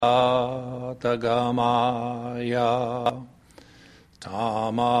Tagamaya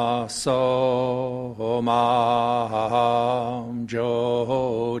Tamaso Maham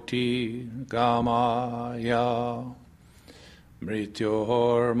Jyoti Gamaya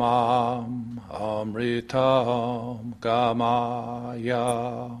Mrityormam Amritam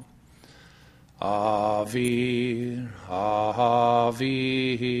Gamaya Avir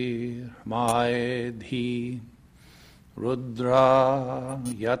Maedhi Rudra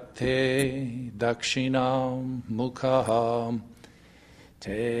Yate Dakshinam Mukham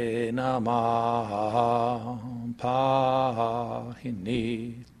Te Namah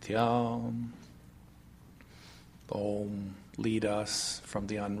Pahinityam. Om, lead us from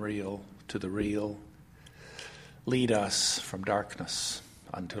the unreal to the real. Lead us from darkness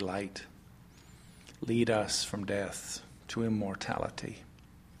unto light. Lead us from death to immortality.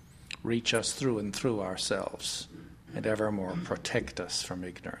 Reach us through and through ourselves, and evermore protect us from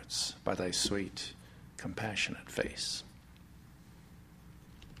ignorance by thy sweet, compassionate face.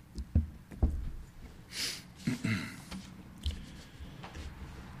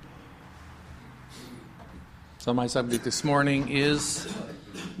 So my subject this morning is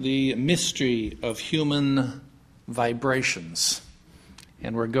the mystery of human vibrations.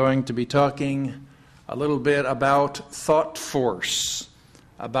 And we're going to be talking a little bit about thought force,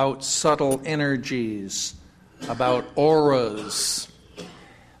 about subtle energies, about auras,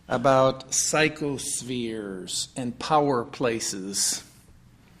 about psychospheres and power places.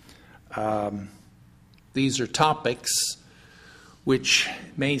 These are topics which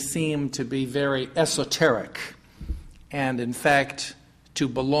may seem to be very esoteric and, in fact, to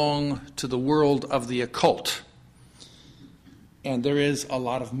belong to the world of the occult. And there is a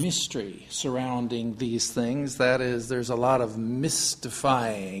lot of mystery surrounding these things. That is, there's a lot of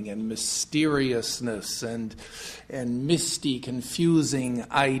mystifying and mysteriousness and misty, confusing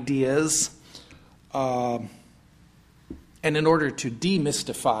ideas. And in order to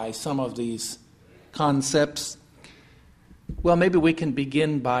demystify some of these concepts, well, maybe we can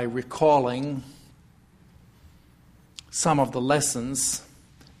begin by recalling some of the lessons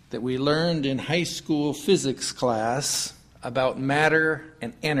that we learned in high school physics class about matter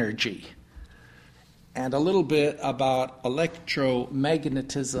and energy, and a little bit about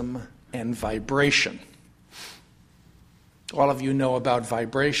electromagnetism and vibration. All of you know about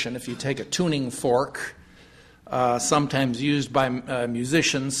vibration. If you take a tuning fork, sometimes used by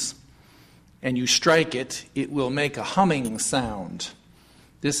musicians, and you strike it, it will make a humming sound.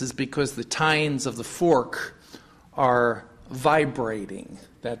 This is because the tines of the fork are vibrating.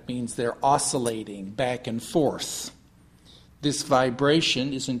 That means they're oscillating back and forth. This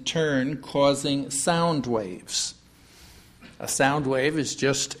vibration is in turn causing sound waves. A sound wave is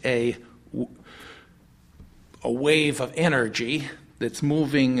just a wave of energy that's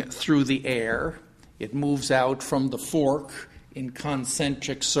moving through the air. It moves out from the fork in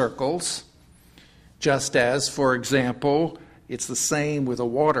concentric circles. Just as, for example, it's the same with a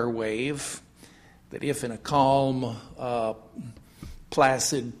water wave, that if in a calm,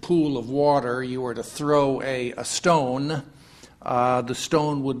 placid pool of water you were to throw a stone, the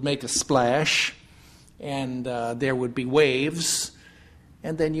stone would make a splash, and there would be waves,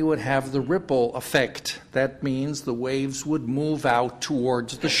 and then you would have the ripple effect. That means the waves would move out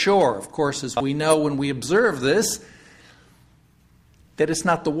towards the shore. Of course, as we know when we observe this, that it's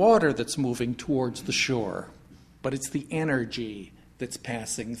not the water that's moving towards the shore, but it's the energy that's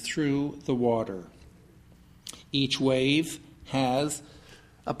passing through the water. Each wave has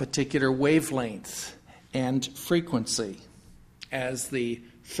a particular wavelength and frequency. As the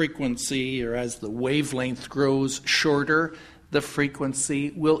frequency or as the wavelength grows shorter, the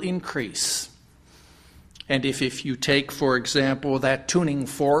frequency will increase. And if you take, for example, that tuning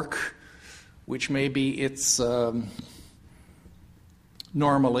fork, which maybe it's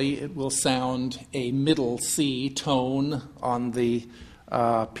normally it will sound a middle C tone on the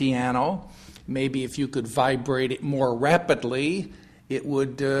piano. Maybe if you could vibrate it more rapidly, it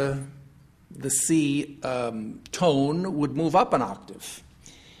would the C tone would move up an octave.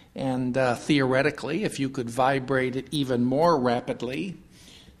 And theoretically, if you could vibrate it even more rapidly,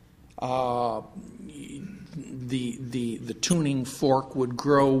 the tuning fork would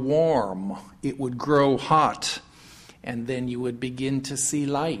grow warm. It would grow hot. And then you would begin to see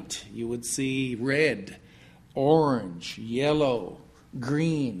light. You would see red, orange, yellow,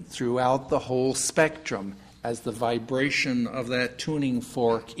 green throughout the whole spectrum as the vibration of that tuning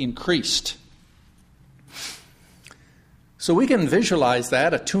fork increased. So we can visualize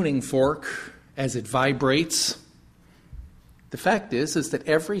that, a tuning fork, as it vibrates. The fact is that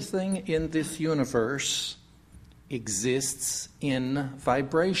everything in this universe exists in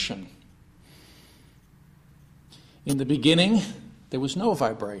vibration. In the beginning, there was no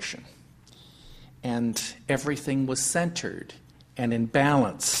vibration, and everything was centered and in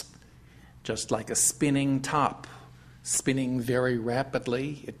balance, just like a spinning top, spinning very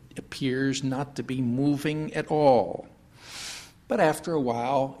rapidly. It appears not to be moving at all. But after a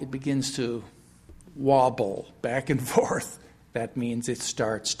while, it begins to wobble back and forth. That means it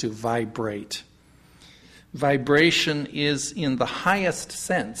starts to vibrate. Vibration is, in the highest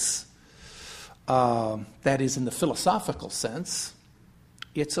sense, that is, in the philosophical sense,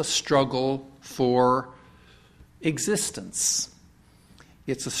 it's a struggle for existence.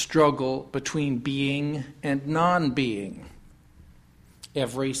 It's a struggle between being and non-being.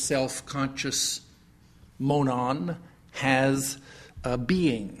 Every self-conscious monon has a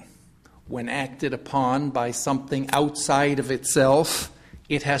being. When acted upon by something outside of itself,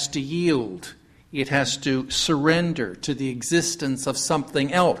 it has to yield. It has to surrender to the existence of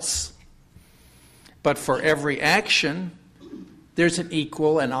something else. But for every action, there's an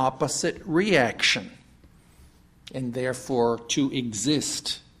equal and opposite reaction. And therefore, to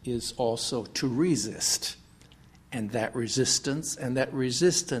exist is also to resist. And that resistance,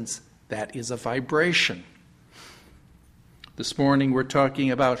 that is a vibration. This morning we're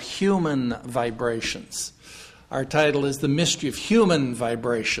talking about human vibrations. Our title is The Mystery of Human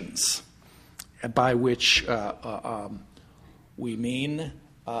Vibrations, by which we mean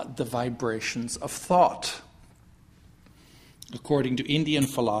the vibrations of thought. According to Indian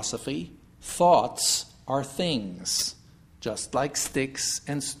philosophy, thoughts are things, just like sticks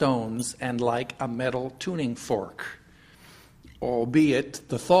and stones and like a metal tuning fork. Albeit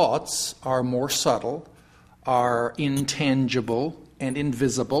the thoughts are more subtle, are intangible and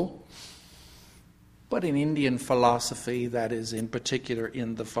invisible. But in Indian philosophy, that is in particular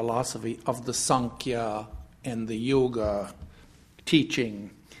in the philosophy of the Sankhya and the Yoga teaching,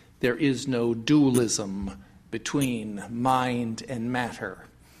 there is no dualism between mind and matter,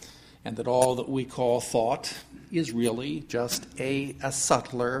 and that all that we call thought is really just a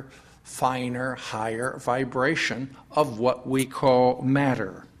subtler, finer, higher vibration of what we call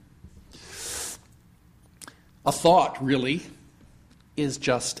matter. A thought, really, is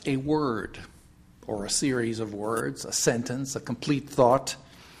just a word, or a series of words, a sentence, a complete thought.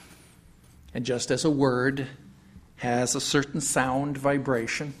 And just as a word has a certain sound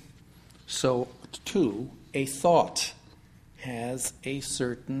vibration, so too a thought has a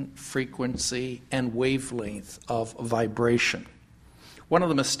certain frequency and wavelength of vibration. One of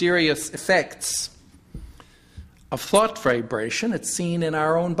the mysterious effects of thought vibration, it's seen in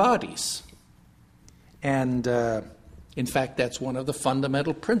our own bodies. And in fact, that's one of the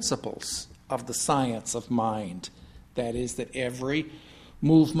fundamental principles of the science of mind. That is, that every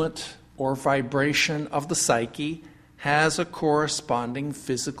movement or vibration of the psyche has a corresponding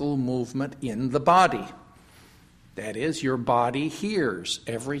physical movement in the body. That is, your body hears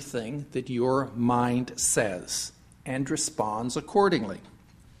everything that your mind says and responds accordingly.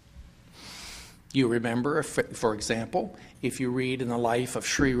 You remember, for example, if you read in the life of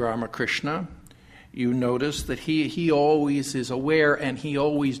Sri Ramakrishna, you notice that he always is aware and he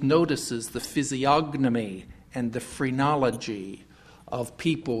always notices the physiognomy and the phrenology of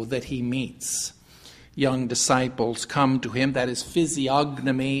people that he meets. Young disciples come to him, that is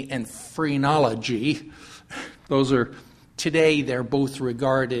physiognomy and phrenology. Those are, today they're both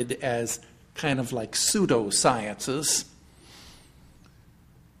regarded as kind of like pseudosciences.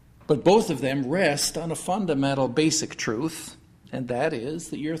 But both of them rest on a fundamental basic truth, and that is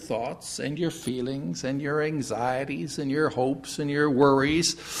that your thoughts and your feelings and your anxieties and your hopes and your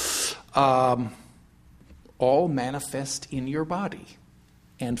worries all manifest in your body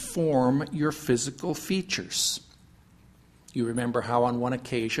and form your physical features. You remember how on one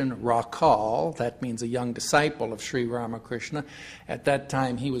occasion Rakal, that means a young disciple of Sri Ramakrishna, at that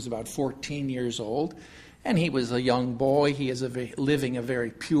time he was about 14 years old, and he was a young boy. He is living a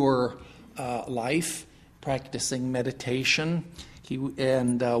very pure life, practicing meditation.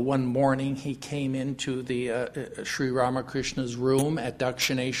 One morning he came into the Sri Ramakrishna's room at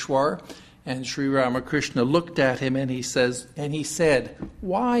Dakshineshwar, and Sri Ramakrishna looked at him and he said,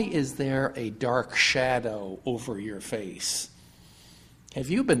 "Why is there a dark shadow over your face? Have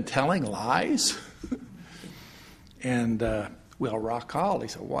you been telling lies?" And Rakal, he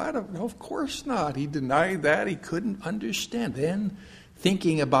said, "What? No, of course not." He denied that. He couldn't understand. Then,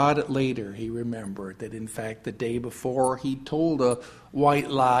 thinking about it later, he remembered that in fact the day before he told a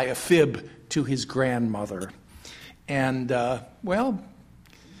white lie, a fib, to his grandmother. And,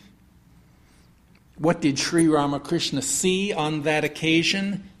 what did Sri Ramakrishna see on that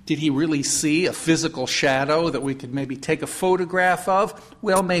occasion? Did he really see a physical shadow that we could maybe take a photograph of?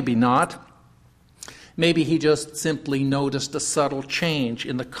 Well, maybe not. Maybe he just simply noticed a subtle change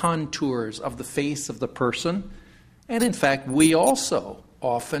in the contours of the face of the person. And in fact, we also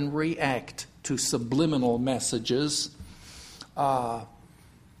often react to subliminal messages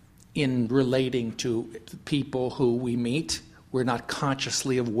in relating to people who we meet. We're not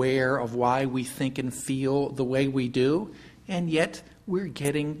consciously aware of why we think and feel the way we do, and yet we're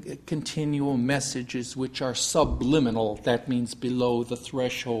getting continual messages which are subliminal. That means below the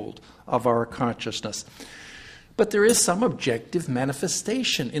threshold of our consciousness. But there is some objective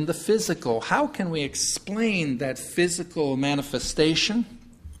manifestation in the physical. How can we explain that physical manifestation?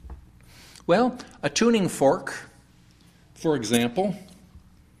 Well, a tuning fork, for example,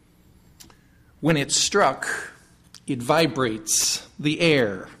 when it's struck, it vibrates the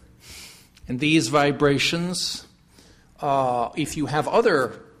air. And these vibrations, if you have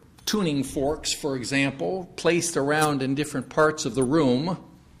other tuning forks, for example, placed around in different parts of the room,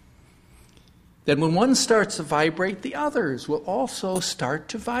 then when one starts to vibrate, the others will also start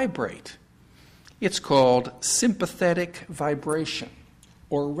to vibrate. It's called sympathetic vibration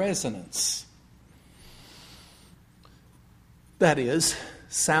or resonance. That is,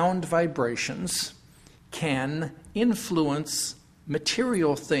 sound vibrations can influence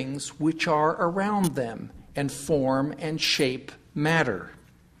material things which are around them and form and shape matter.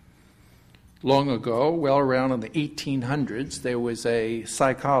 Long ago, well around in the 1800s, there was a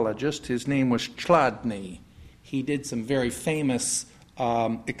psychologist. His name was Chladni. He did some very famous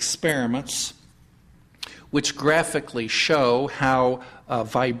experiments which graphically show how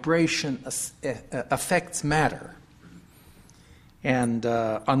vibration affects matter. And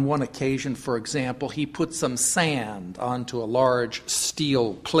on one occasion, for example, he put some sand onto a large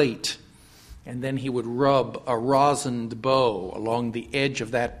steel plate, and then he would rub a rosined bow along the edge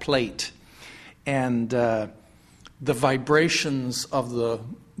of that plate. And the vibrations of the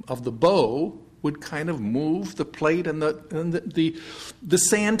bow would kind of move the plate, and the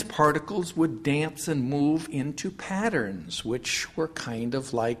sand particles would dance and move into patterns, which were kind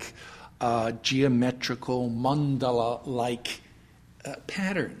of like geometrical mandala-like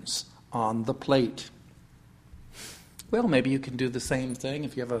patterns on the plate. Well, maybe you can do the same thing.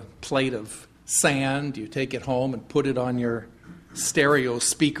 If you have a plate of sand, you take it home and put it on your stereo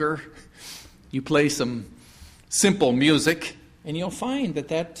speaker. You play some simple music, and you'll find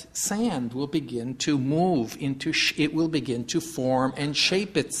that sand will begin to move it will begin to form and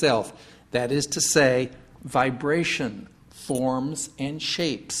shape itself. That is to say, vibration forms and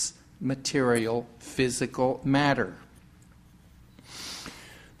shapes material, physical matter.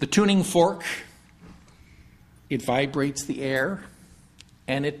 The tuning fork, it vibrates the air,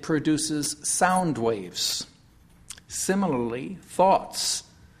 and it produces sound waves. Similarly, thoughts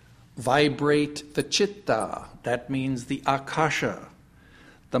vibrate the chitta, that means the akasha,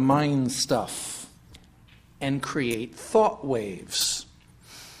 the mind stuff, and create thought waves.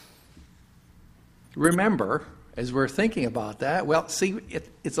 Remember, as we're thinking about that, well, see,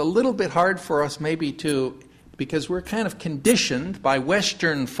 it's a little bit hard for us maybe because we're kind of conditioned by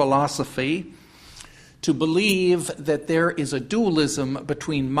Western philosophy to believe that there is a dualism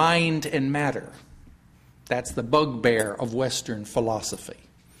between mind and matter. That's the bugbear of Western philosophy.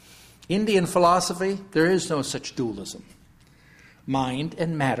 Indian philosophy, there is no such dualism. Mind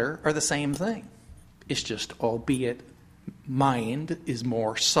and matter are the same thing. It's just, albeit mind is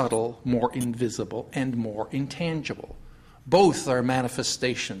more subtle, more invisible, and more intangible. Both are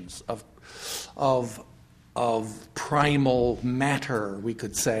manifestations of primal matter, we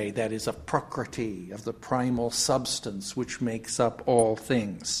could say, that is of Prakriti, of the primal substance which makes up all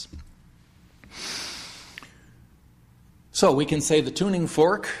things. So we can say the tuning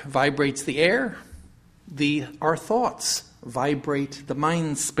fork vibrates the air, our thoughts vibrate the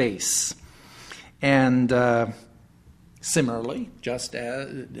mind space. And similarly, just as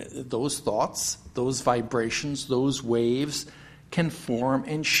those thoughts, those vibrations, those waves can form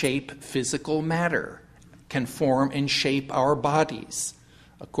and shape physical matter, can form and shape our bodies.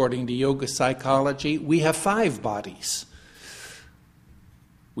 According to yoga psychology, we have 5 bodies.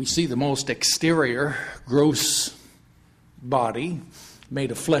 We see the most exterior, gross body made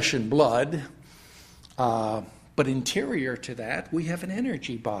of flesh and blood, but interior to that we have an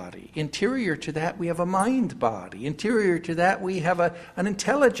energy body. Interior to that we have a mind body. Interior to that we have an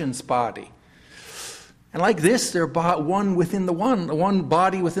intelligence body. And like this, they're one within the one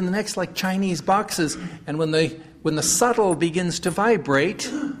body within the next, like Chinese boxes. And when the subtle begins to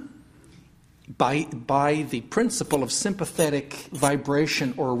vibrate, by the principle of sympathetic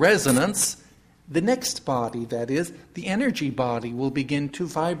vibration or resonance, the next body, that is, the energy body, will begin to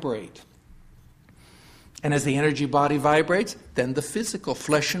vibrate. And as the energy body vibrates, then the physical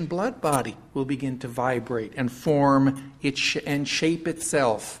flesh and blood body will begin to vibrate and form and shape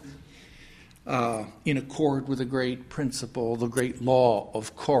itself in accord with the great principle, the great law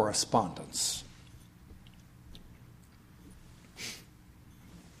of correspondence.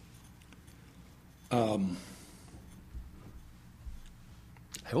 I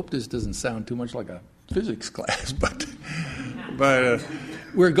hope this doesn't sound too much like a physics class, but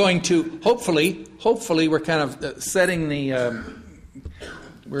we're going to hopefully we're kind of setting the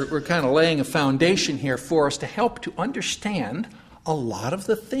we're kind of laying a foundation here for us to help to understand a lot of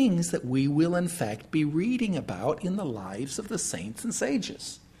the things that we will in fact be reading about in the lives of the saints and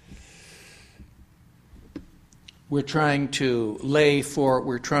sages. We're trying to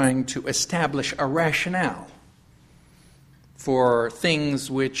establish a rationale for things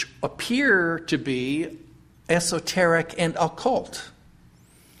which appear to be esoteric and occult.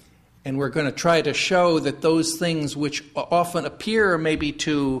 And we're going to try to show that those things which often appear maybe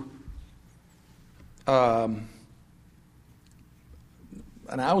to an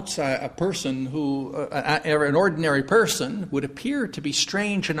ordinary person would appear to be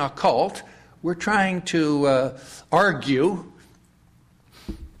strange and occult. We're trying to argue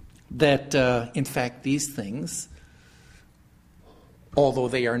that, in fact, these things, although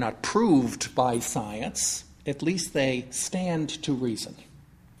they are not proved by science, at least they stand to reason.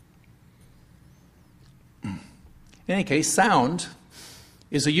 In any case, sound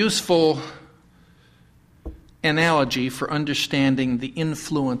is a useful analogy for understanding the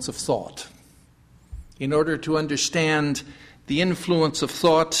influence of thought. In order to understand the influence of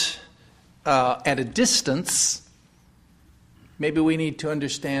thought at a distance, maybe we need to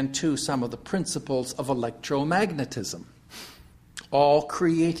understand, too, some of the principles of electromagnetism. All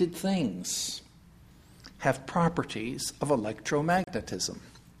created things have properties of electromagnetism.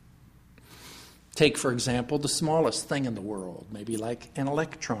 Take, for example, the smallest thing in the world, maybe like an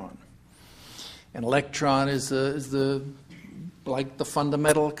electron. An electron is like the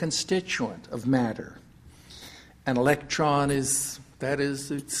fundamental constituent of matter. An electron it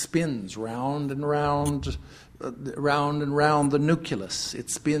spins round and round the nucleus. It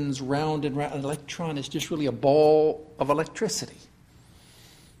spins round and round. An electron is just really a ball of electricity.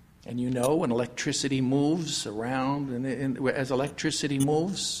 And you know, when electricity moves around, and as electricity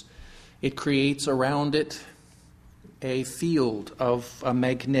moves, it creates around it a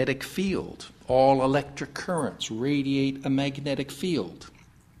magnetic field. All electric currents radiate a magnetic field.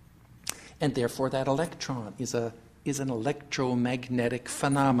 And therefore that electron is an electromagnetic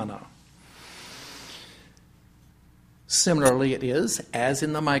phenomena. Similarly, it is, as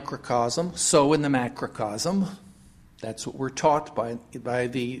in the microcosm, so in the macrocosm. That's what we're taught by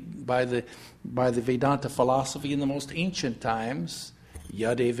the Vedanta philosophy in the most ancient times.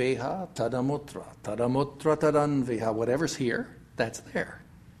 Yadeveha tadamutra, tadamutra tadanveha. Whatever's here, that's there.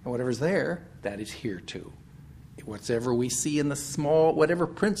 And whatever's there, that is here too. Whatever we see in the small, whatever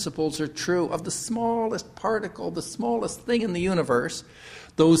principles are true of the smallest particle, the smallest thing in the universe,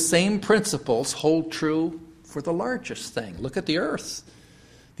 those same principles hold true for the largest thing. Look at the earth.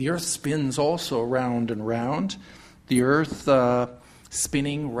 The earth spins also round and round. The earth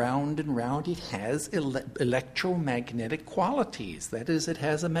spinning round and round, it has electromagnetic qualities. That is, it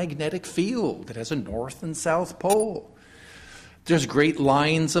has a magnetic field. It has a north and south pole. There's great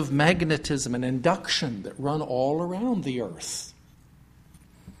lines of magnetism and induction that run all around the earth.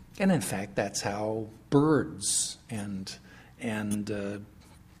 And in fact, that's how birds and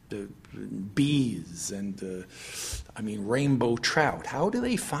bees and rainbow trout, how do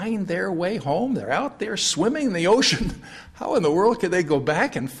they find their way home? They're out there swimming in the ocean. How in the world could they go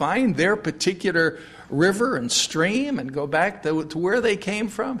back and find their particular river and stream and go back to where they came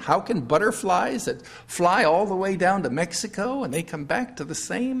from? How can butterflies that fly all the way down to Mexico and they come back to the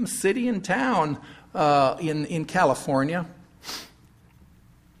same city and town in California?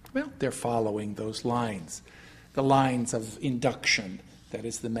 Well, they're following those lines, the lines of induction. That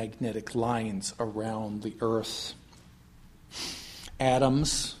is, the magnetic lines around the earth.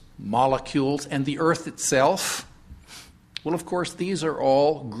 Atoms, molecules, and the earth itself. Well, of course, these are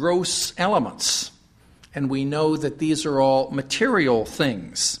all gross elements. And we know that these are all material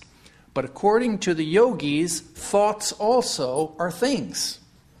things. But according to the yogis, thoughts also are things.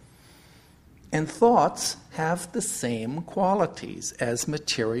 And thoughts have the same qualities as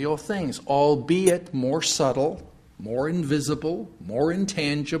material things, albeit more subtle, more invisible, more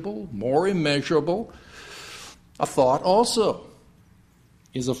intangible, more immeasurable. A thought also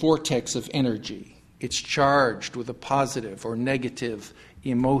is a vortex of energy. It's charged with a positive or negative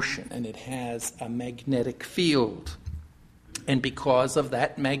emotion, and it has a magnetic field. And because of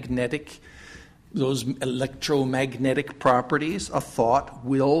those electromagnetic properties, a thought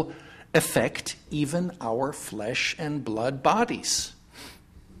will affect even our flesh and blood bodies.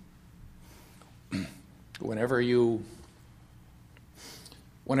 Whenever you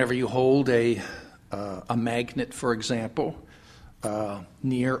hold a magnet, for example,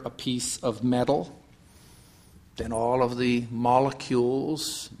 near a piece of metal, then all of the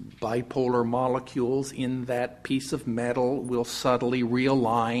molecules, bipolar molecules in that piece of metal will subtly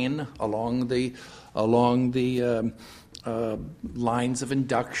realign along the lines of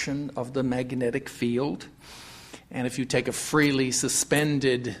induction of the magnetic field. And if you take a freely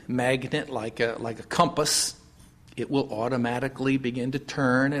suspended magnet like a compass, it will automatically begin to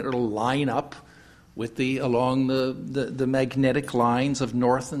turn. It'll line up with along the magnetic lines of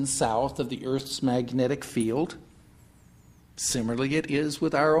north and south of the Earth's magnetic field. Similarly, it is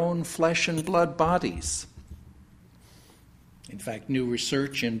with our own flesh and blood bodies. In fact, new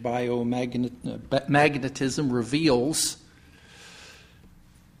research in biomagnetism reveals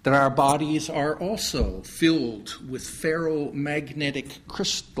that our bodies are also filled with ferromagnetic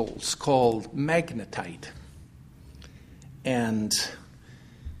crystals called magnetite. And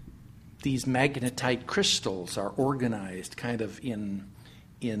these magnetite crystals are organized kind of in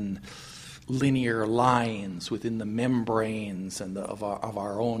linear lines within the membranes and of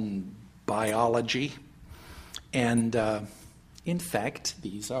our own biology. And in fact,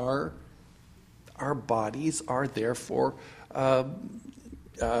 our bodies are therefore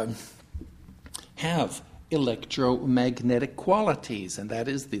have electromagnetic qualities, and that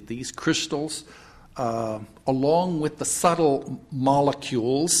is that these crystals, along with the subtle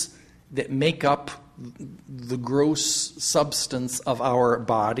molecules that make up the gross substance of our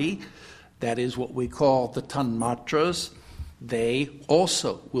body, that is what we call the tanmatras, they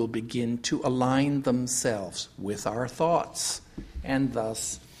also will begin to align themselves with our thoughts, and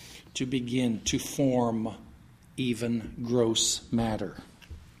thus to begin to form even gross matter.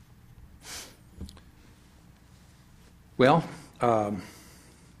 Well,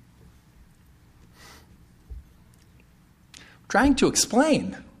 trying to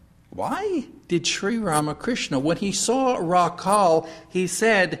explain, why did Sri Ramakrishna, when he saw Rakal, he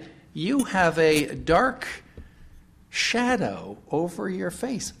said, "You have a dark shadow over your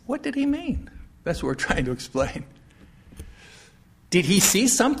face"? What did he mean? That's what we're trying to explain. Did he see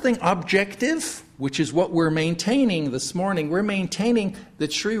something objective, which is what we're maintaining this morning? We're maintaining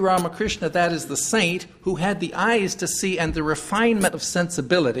that Sri Ramakrishna, that is the saint who had the eyes to see and the refinement of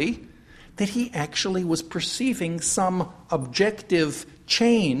sensibility, that he actually was perceiving some objective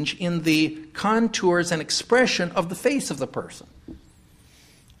change in the contours and expression of the face of the person.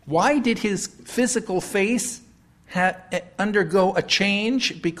 Why did his physical face undergo a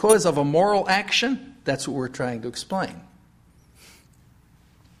change because of a moral action? That's what we're trying to explain.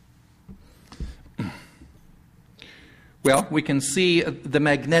 Well, we can see the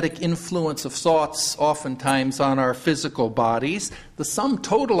magnetic influence of thoughts oftentimes on our physical bodies. The sum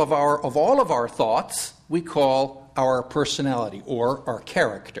total of all of our thoughts we call our personality or our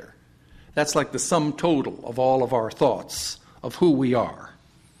character. That's like the sum total of all of our thoughts of who we are.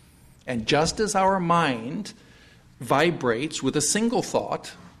 And just as our mind vibrates with a single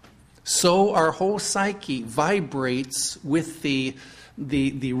thought, so our whole psyche vibrates with the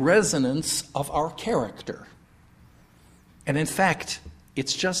resonance of our character. And in fact,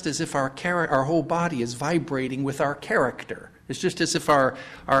 it's just as if our whole body is vibrating with our character. It's just as if our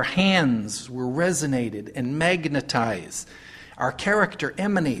hands were resonated and magnetized. Our character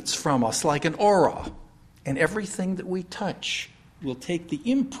emanates from us like an aura, and everything that we touch will take the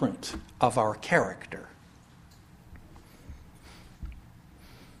imprint of our character.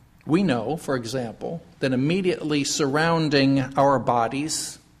 We know, for example, that immediately surrounding our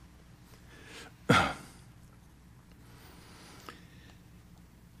bodies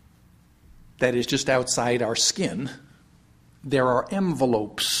that is just outside our skin, there are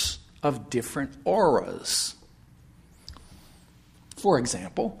envelopes of different auras. For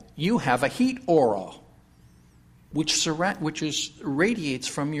example, you have a heat aura, which radiates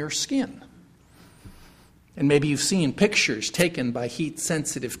from your skin. And maybe you've seen pictures taken by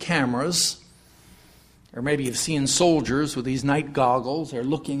heat-sensitive cameras, or maybe you've seen soldiers with these night goggles. They're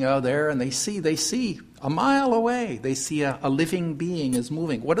looking out there and they see a mile away. They see a living being is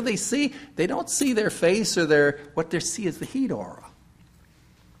moving. What do they see? They don't see their face or what they see is the heat aura.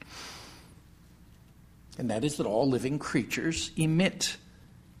 And that is that all living creatures emit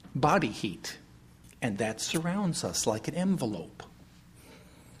body heat. And that surrounds us like an envelope.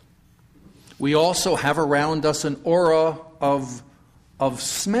 We also have around us an aura of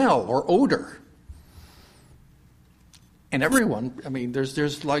smell or odor. And everyone,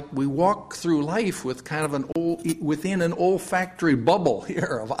 there's like, we walk through life with kind of within an olfactory bubble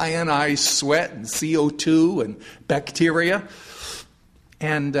here of ionized sweat and CO2 and bacteria.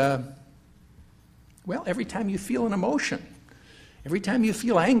 And, every time you feel an emotion, every time you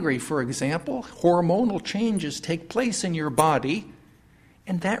feel angry, for example, hormonal changes take place in your body,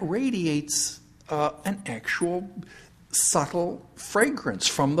 and that radiates an actual subtle fragrance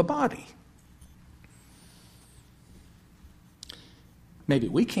from the body. Maybe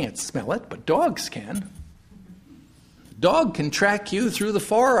we can't smell it, but dogs can. Dog can track you through the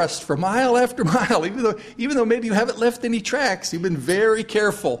forest for mile after mile, even though maybe you haven't left any tracks. You've been very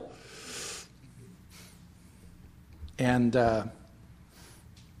careful. And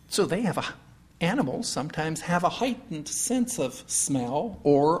so animals sometimes have a heightened sense of smell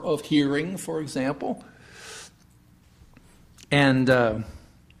or of hearing, for example. And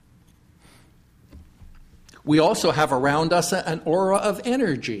we also have around us an aura of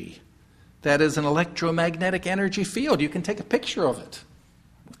energy. That is an electromagnetic energy field. You can take a picture of it.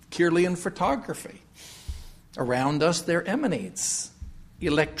 Kirlian photography. Around us there emanates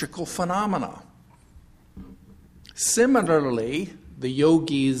electrical phenomena. Similarly, the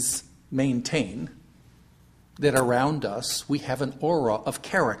yogis maintain that around us we have an aura of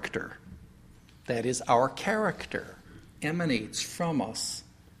character. That is, our character emanates from us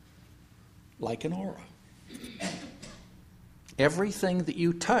like an aura. Everything that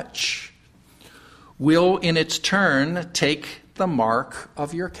you touch will in its turn take the mark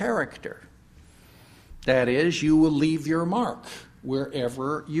of your character. That is, you will leave your mark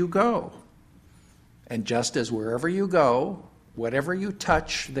wherever you go. And just as wherever you go, whatever you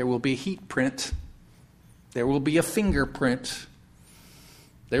touch, there will be a heat print, there will be a fingerprint,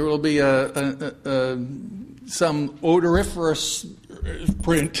 there will be some odoriferous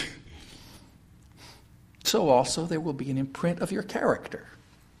print. So also there will be an imprint of your character.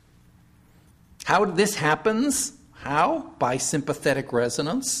 How this happens? How? By sympathetic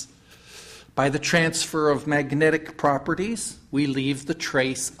resonance. By the transfer of magnetic properties, we leave the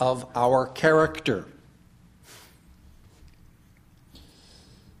trace of our character.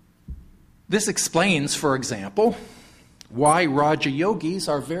 This explains, for example, why Raja Yogis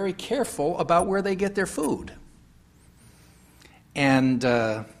are very careful about where they get their food. And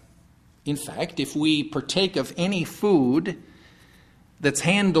in fact, if we partake of any food that's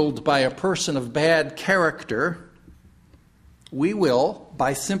handled by a person of bad character, we will,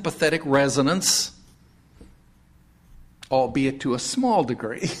 by sympathetic resonance, albeit to a small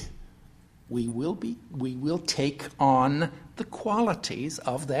degree, we will take on the qualities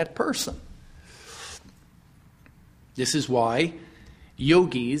of that person. This is why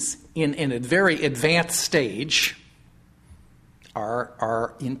yogis in a very advanced stage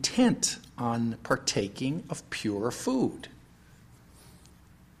are intent on partaking of pure food.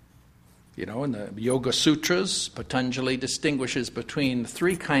 You know, in the Yoga Sutras, Patanjali distinguishes between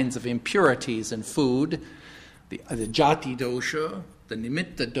three kinds of impurities in food: the jati dosha, the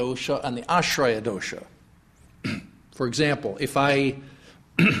nimitta dosha, and the ashraya dosha. For example,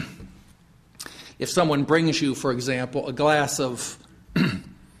 if someone brings you, for example, a glass of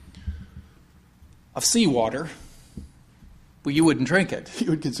seawater, well, you wouldn't drink it.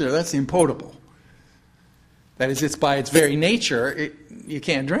 You would consider that's impotable. That is, it's by its very nature, you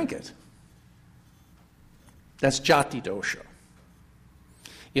can't drink it. That's jati dosha.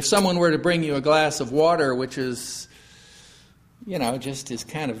 If someone were to bring you a glass of water which is, just is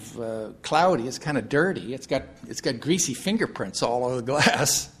kind of cloudy, it's kind of dirty, it's got greasy fingerprints all over the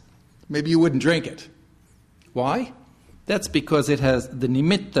glass, maybe you wouldn't drink it. Why? That's because it has the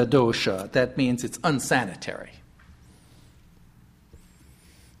nimitta dosha. That means it's unsanitary.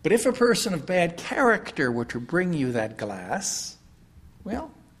 But if a person of bad character were to bring you that glass,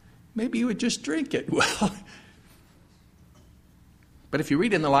 well, maybe you would just drink it. Well, but if you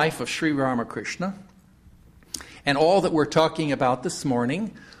read in the life of Sri Ramakrishna, and all that we're talking about this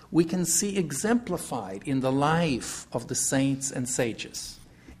morning, we can see exemplified in the life of the saints and sages.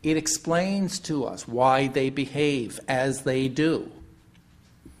 It explains to us why they behave as they do.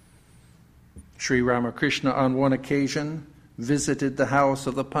 Sri Ramakrishna on one occasion visited the house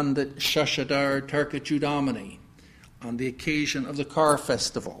of the Pandit Shashadhar Tarkachudamani on the occasion of the car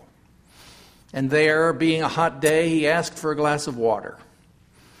festival. And there, being a hot day, he asked for a glass of water.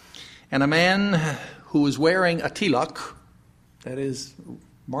 And a man who was wearing a tilak, that is,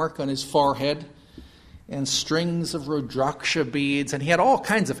 mark on his forehead, and strings of Rudraksha beads, and he had all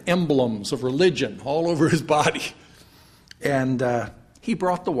kinds of emblems of religion all over his body. And he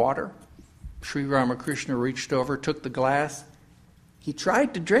brought the water, Sri Ramakrishna reached over, took the glass. He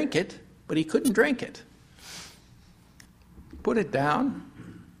tried to drink it, but he couldn't drink it. Put it down,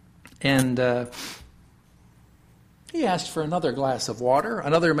 and he asked for another glass of water.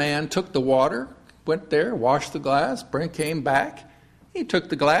 Another man took the water, went there, washed the glass, came back. He took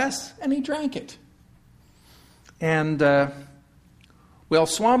the glass, and he drank it. And,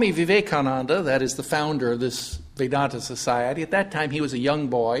 Swami Vivekananda, that is the founder of this Vedanta Society, at that time he was a young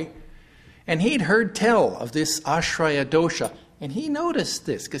boy, and he'd heard tell of this ashraya dosha, and he noticed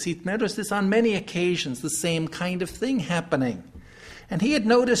this, because he'd noticed this on many occasions, the same kind of thing happening. And he had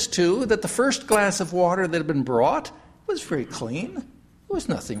noticed, too, that the first glass of water that had been brought was very clean. There was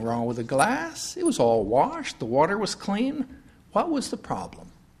nothing wrong with the glass. It was all washed. The water was clean. What was the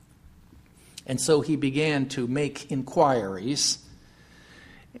problem? And so he began to make inquiries,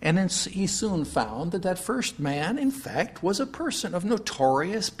 and then he soon found that that first man, in fact, was a person of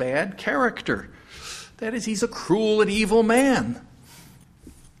notorious bad character. That is, he's a cruel and evil man.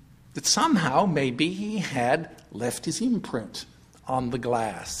 That somehow, maybe, he had left his imprint on the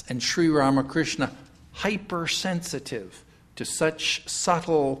glass. And Sri Ramakrishna, hypersensitive to such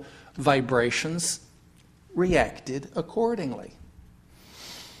subtle vibrations, reacted accordingly.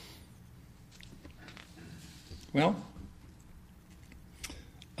 Well,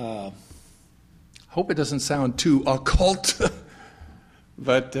 hope it doesn't sound too occult,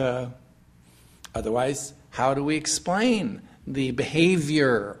 but otherwise, how do we explain the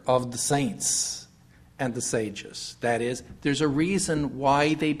behavior of the saints and the sages? That is, there's a reason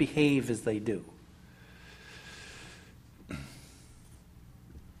why they behave as they do.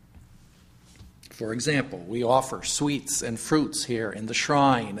 For example, we offer sweets and fruits here in the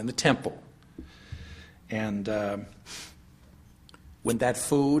shrine and the temple. And when that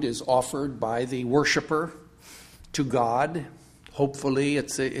food is offered by the worshiper to God, hopefully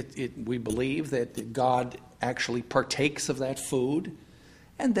we believe that God actually partakes of that food,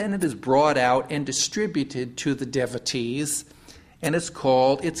 and then it is brought out and distributed to the devotees, and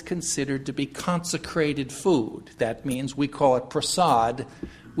it's considered to be consecrated food. That means we call it prasad,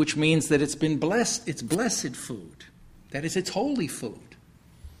 which means that it's been blessed, it's blessed food. That is, it's holy food.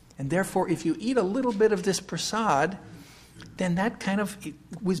 And therefore, if you eat a little bit of this prasad, then that it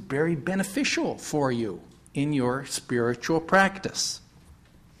was very beneficial for you in your spiritual practice.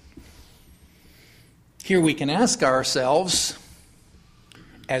 Here we can ask ourselves,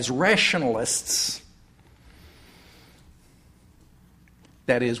 as rationalists,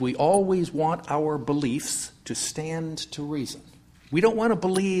 that is, we always want our beliefs to stand to reason. We don't want to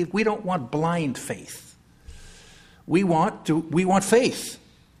believe, we don't want blind faith. We want faith,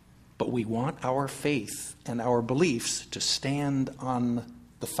 but we want our faith and our beliefs to stand on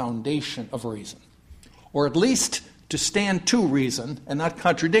the foundation of reason, or at least to stand to reason and not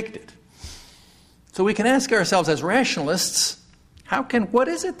contradict it. So we can ask ourselves as rationalists, what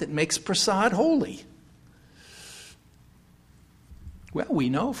is it that makes prasad holy? Well, we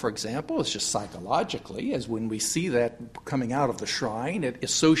know, for example, it's just psychologically, as when we see that coming out of the shrine, it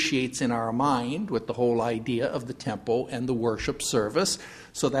associates in our mind with the whole idea of the temple and the worship service,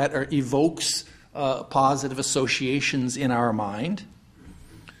 so that evokes positive associations in our mind.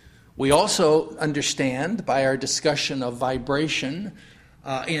 We also understand by our discussion of vibration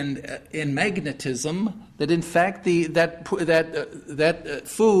in magnetism that in fact that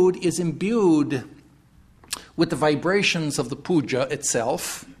food is imbued with the vibrations of the puja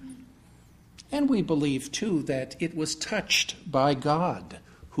itself, and we believe too that it was touched by God,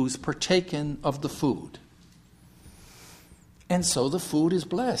 who's partaken of the food, and so the food is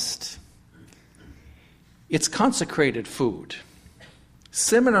blessed. It's consecrated food.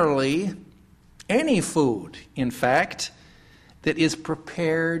 Similarly, any food, in fact, that is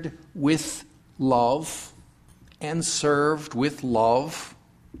prepared with love and served with love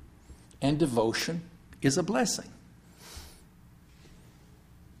and devotion is a blessing.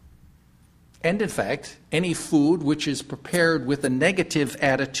 And in fact, any food which is prepared with a negative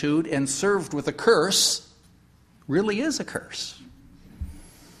attitude and served with a curse really is a curse.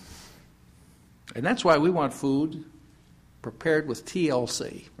 And that's why we want food prepared with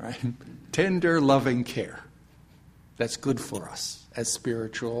TLC, right? Tender, loving care. That's good for us as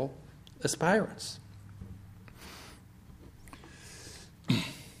spiritual aspirants.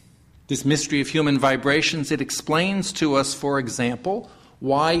 This mystery of human vibrations, it explains to us, for example,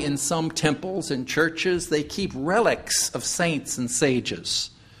 why in some temples and churches they keep relics of saints and sages.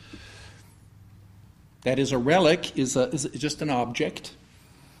 That is, a relic is just an object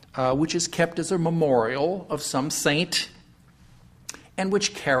which is kept as a memorial of some saint and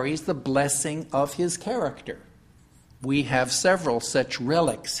which carries the blessing of his character. We have several such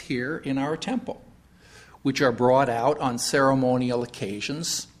relics here in our temple, which are brought out on ceremonial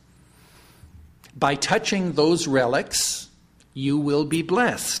occasions. By touching those relics, you will be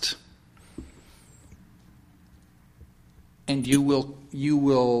blessed. And you will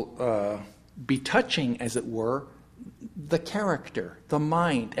be touching, as it were, the character, the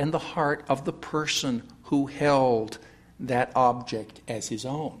mind, and the heart of the person who held that object as his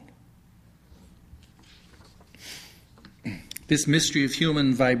own. This mystery of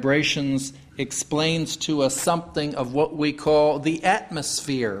human vibrations explains to us something of what we call the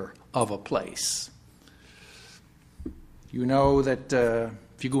atmosphere of a place. You know that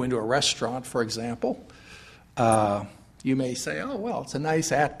if you go into a restaurant, for example, you may say, oh, well, it's a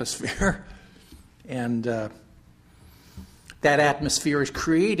nice atmosphere. And that atmosphere is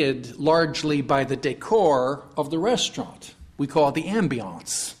created largely by the decor of the restaurant. We call it the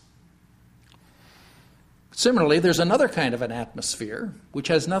ambiance. Similarly, there's another kind of an atmosphere which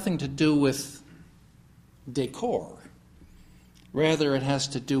has nothing to do with decor. Rather, it has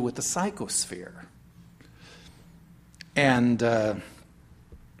to do with the psychosphere. And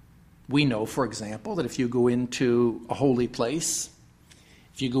we know, for example, that if you go into a holy place,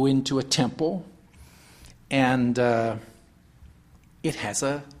 if you go into a temple, and it has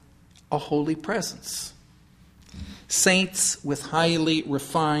a holy presence. Saints with highly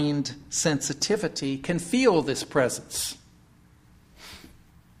refined sensitivity can feel this presence.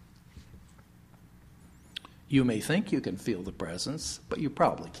 You may think you can feel the presence, but you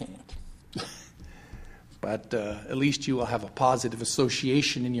probably can't. But at least you will have a positive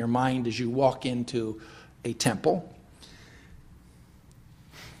association in your mind as you walk into a temple.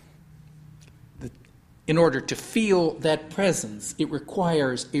 In order to feel that presence, it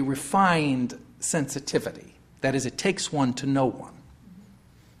requires a refined sensitivity. That is, it takes one to know one.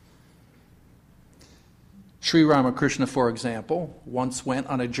 Sri Ramakrishna, for example, once went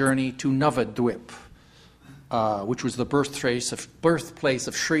on a journey to Navadvip, which was the birthplace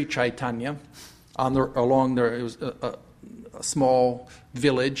of Sri Chaitanya. It was a small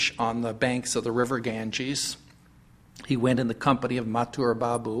village on the banks of the river Ganges. He went in the company of Mathur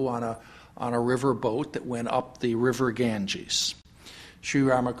Babu on a river boat that went up the river Ganges. Sri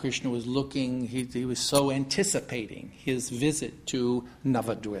Ramakrishna was looking, he was so anticipating his visit to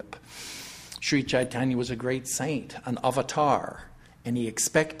Navadvip. Sri Chaitanya was a great saint, an avatar, and he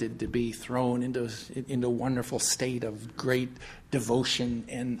expected to be thrown into a wonderful state of great devotion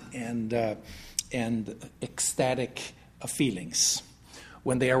and ecstatic feelings.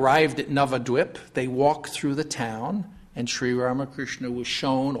 When they arrived at Navadvip, they walked through the town, and Sri Ramakrishna was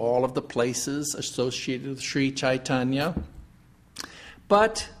shown all of the places associated with Sri Chaitanya.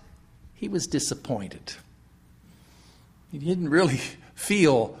 But he was disappointed. He didn't really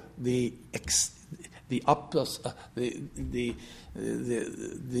feel the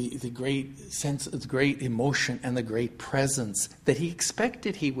great sense, the great emotion, and the great presence that he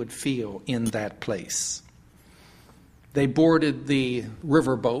expected he would feel in that place. They boarded the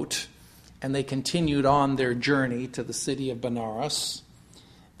riverboat and they continued on their journey to the city of Benares.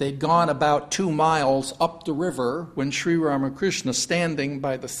 They'd gone about 2 miles up the river when Sri Ramakrishna, standing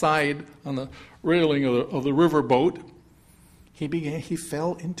by the side on the railing of the riverboat, he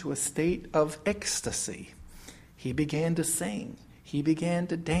fell into a state of ecstasy. He began to sing. He began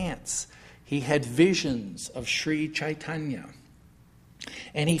to dance. He had visions of Sri Chaitanya.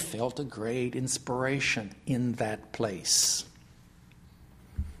 And he felt a great inspiration in that place.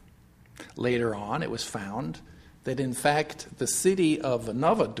 Later on, it was found that in fact the city of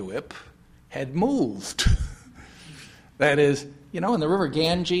Navadvip had moved. That is, in the river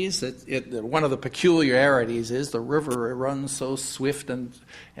Ganges, one of the peculiarities is the river runs so swift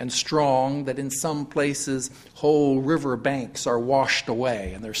and strong that in some places whole river banks are washed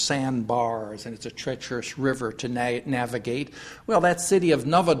away and there's sandbars and it's a treacherous river to navigate. Well, that city of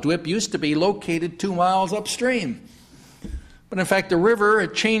Navadvip used to be located 2 miles upstream. But in fact, the river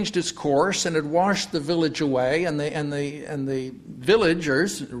had changed its course and had washed the village away, and the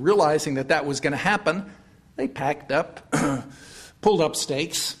villagers, realizing that was going to happen, they packed up, pulled up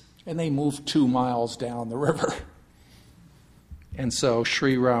stakes, and they moved 2 miles down the river. And so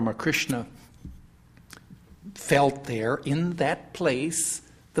Sri Ramakrishna felt there in that place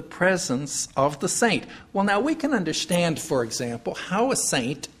the presence of the saint. Well, now we can understand, for example, how a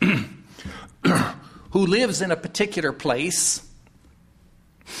saint who lives in a particular place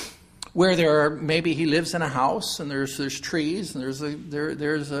where maybe he lives in a house and there's trees and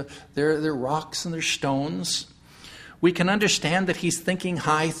there are rocks and there's stones. We can understand that he's thinking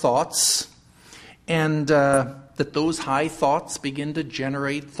high thoughts, and that those high thoughts begin to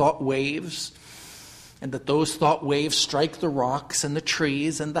generate thought waves, and that those thought waves strike the rocks and the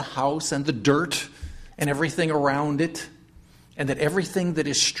trees and the house and the dirt and everything around it, and that everything that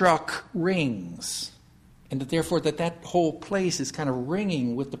is struck rings, and that therefore that whole place is kind of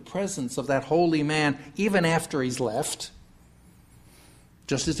ringing with the presence of that holy man even after he's left.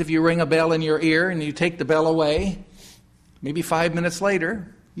 Just as if you ring a bell in your ear and you take the bell away, maybe 5 minutes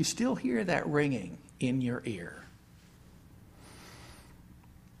later, you still hear that ringing in your ear.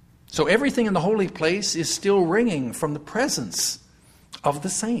 So everything in the holy place is still ringing from the presence of the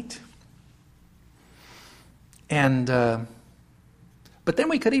saint. And but then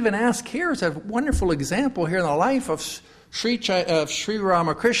we could even ask, here's a wonderful example here in the life of Sri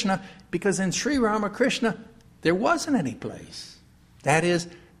Ramakrishna, because in Sri Ramakrishna there wasn't any place. That is,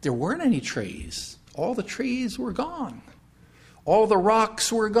 there weren't any trees. All the trees were gone. All the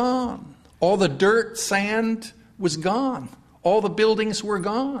rocks were gone. All the dirt, sand was gone. All the buildings were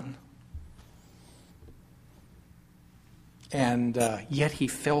gone. And yet he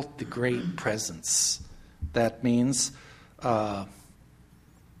felt the great presence. That means, that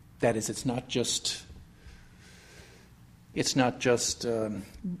is, it's not just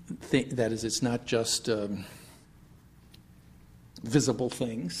visible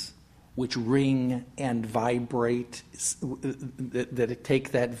things which ring and vibrate, that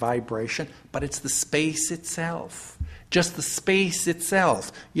take that vibration, but it's the space itself. Just the space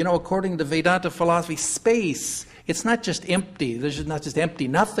itself. You know, according to Vedanta philosophy, space, it's not just empty. There's not just empty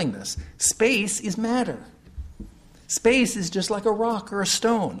nothingness. Space is matter. Space is just like a rock or a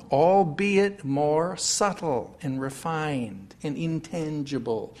stone, albeit more subtle and refined and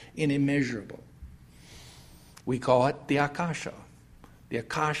intangible and immeasurable. We call it the Akasha. The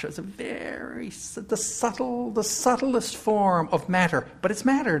Akasha is the subtlest form of matter, but it's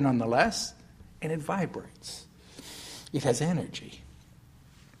matter nonetheless, and it vibrates. It has energy.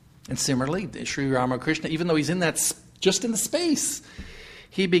 And similarly, Sri Ramakrishna, even though he's in that, just in the space,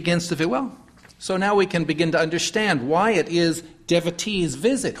 he begins to feel, well, so now we can begin to understand why it is devotees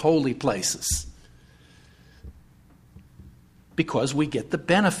visit holy places. Because we get the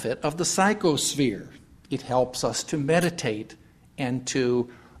benefit of the psychosphere. It helps us to meditate and to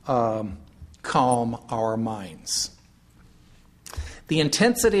calm our minds. The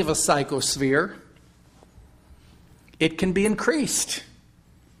intensity of a psychosphere, it can be increased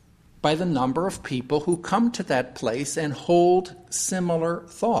by the number of people who come to that place and hold similar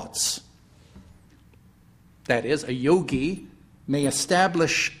thoughts. That is, a yogi may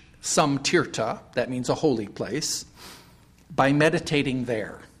establish some tirtha, that means a holy place, by meditating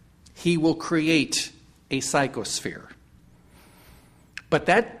there. He will create a psychosphere. But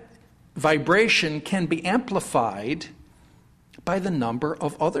that vibration can be amplified by the number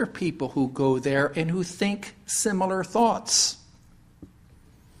of other people who go there and who think similar thoughts.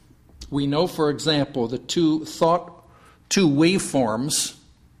 We know, for example, the two waveforms,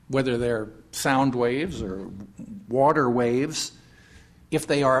 whether they're sound waves or water waves, if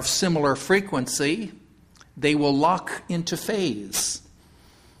they are of similar frequency, they will lock into phase.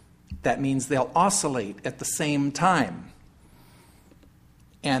 That means they'll oscillate at the same time.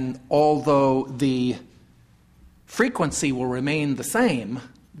 And although the frequency will remain the same,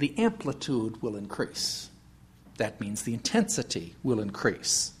 the amplitude will increase. That means the intensity will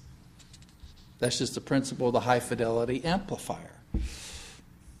increase. That's just the principle of the high-fidelity amplifier.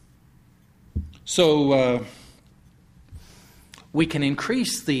 So we can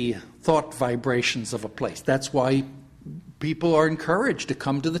increase the thought vibrations of a place. That's why people are encouraged to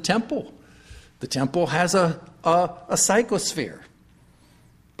come to the temple. The temple has a psychosphere.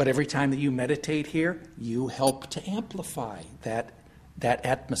 But every time that you meditate here, you help to amplify that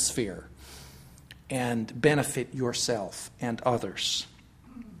atmosphere and benefit yourself and others.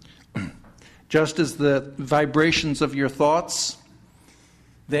 Just as the vibrations of your thoughts,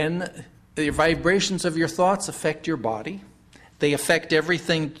 then the vibrations of your thoughts affect your body. They affect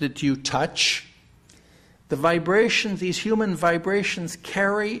everything that you touch. The vibrations, these human vibrations,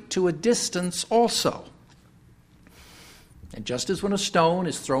 carry to a distance also. And just as when a stone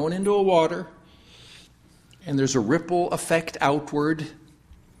is thrown into a water and there's a ripple effect outward,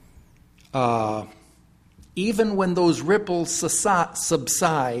 even when those ripples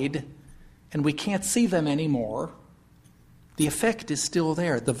subside and we can't see them anymore, the effect is still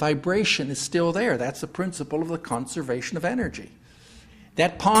there. The vibration is still there. That's the principle of the conservation of energy.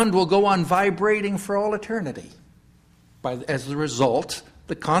 That pond will go on vibrating for all eternity as the result,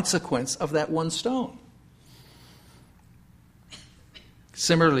 the consequence of that one stone.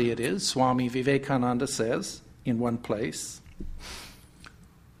 Similarly it is, Swami Vivekananda says in one place,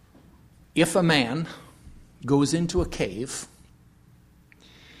 if a man goes into a cave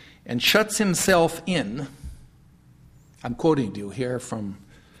and shuts himself in, I'm quoting to you here from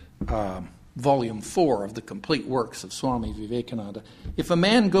Volume 4 of the Complete Works of Swami Vivekananda. If a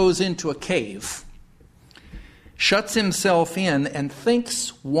man goes into a cave, shuts himself in, and thinks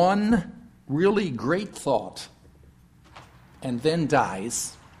one really great thought, and then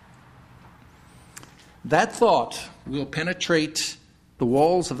dies, that thought will penetrate the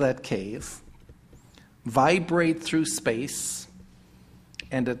walls of that cave, vibrate through space,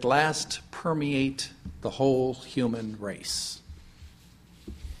 and at last permeate the whole human race.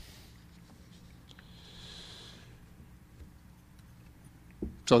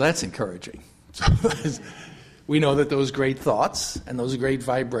 So that's encouraging. We know that those great thoughts and those great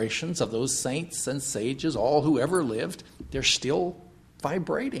vibrations of those saints and sages, all who ever lived, they're still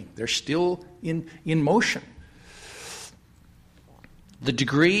vibrating. They're still in motion. The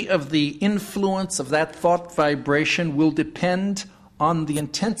degree of the influence of that thought vibration will depend on the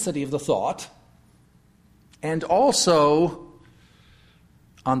intensity of the thought and also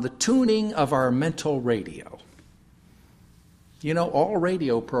on the tuning of our mental radio. You know, all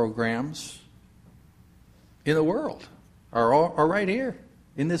radio programs in the world are right here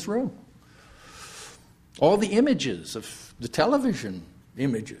in this room. All the images of the television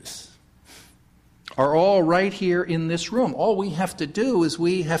images are all right here in this room. All we have to do is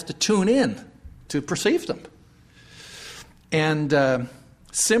we have to tune in to perceive them. And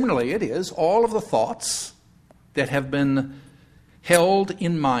similarly, it is all of the thoughts that have been held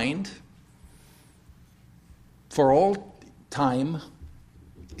in mind for all time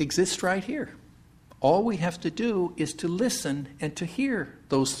exist right here. All we have to do is to listen and to hear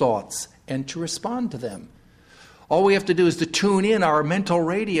those thoughts and to respond to them. All we have to do is to tune in our mental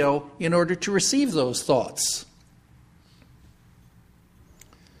radio in order to receive those thoughts.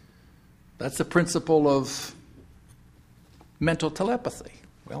 That's the principle of mental telepathy.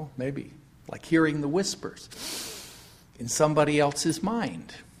 Well, maybe like hearing the whispers in somebody else's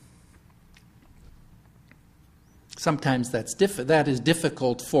mind. Sometimes that is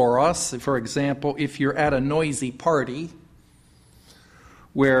difficult for us. For example, if you're at a noisy party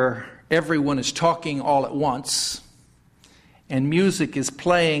where everyone is talking all at once and music is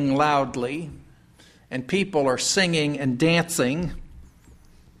playing loudly and people are singing and dancing,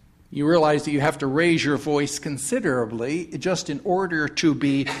 you realize that you have to raise your voice considerably just in order to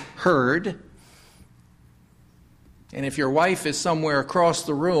be heard. And if your wife is somewhere across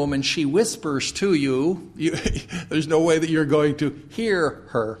the room and she whispers to you, there's no way that you're going to hear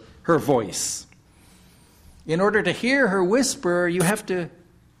her voice. In order to hear her whisper, you have to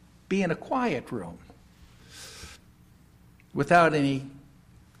be in a quiet room without any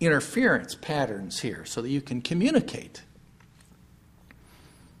interference patterns here so that you can communicate.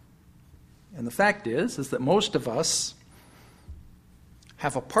 And the fact is that most of us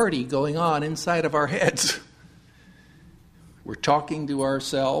have a party going on inside of our heads. We're talking to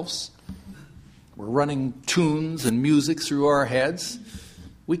ourselves. We're running tunes and music through our heads.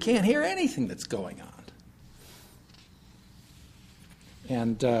 We can't hear anything that's going on.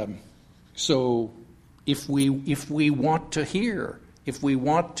 And so if we want to hear, if we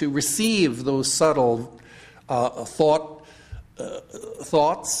want to receive those subtle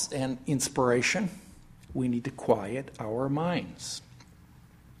thoughts and inspiration, we need to quiet our minds.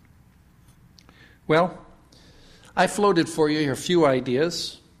 Well, I floated for you a few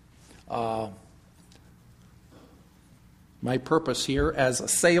ideas. My purpose here as a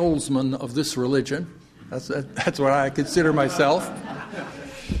salesman of this religion, that's what I consider myself,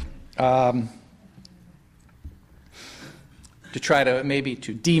 to try to maybe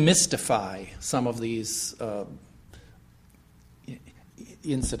to demystify some of these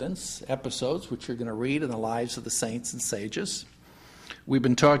incidents, episodes, which you're going to read in the lives of the saints and sages. We've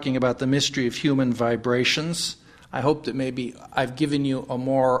been talking about the mystery of human vibrations. I hope that maybe I've given you a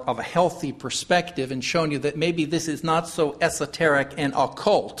more of a healthy perspective and shown you that maybe this is not so esoteric and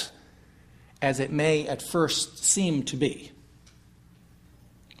occult as it may at first seem to be.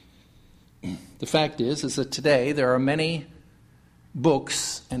 The fact is that today there are many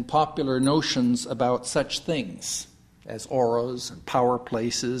books and popular notions about such things as auras and power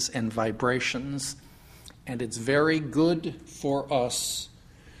places and vibrations, and it's very good for us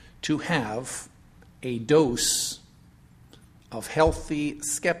to have a dose of healthy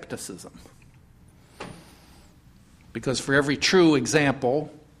skepticism. Because for every true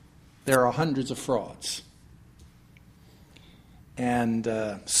example, there are hundreds of frauds. And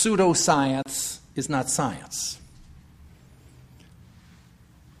pseudoscience is not science.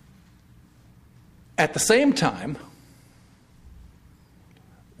 At the same time,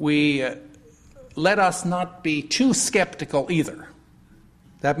 let us not be too skeptical either.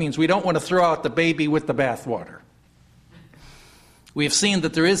 That means we don't want to throw out the baby with the bathwater. We have seen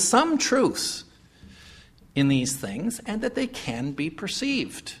that there is some truth in these things and that they can be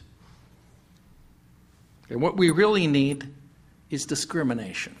perceived. And what we really need is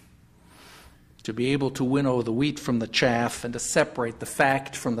discrimination. To be able to winnow the wheat from the chaff and to separate the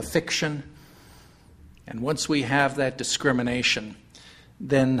fact from the fiction. And once we have that discrimination,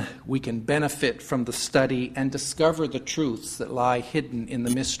 then we can benefit from the study and discover the truths that lie hidden in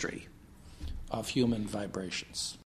the mystery of human vibrations.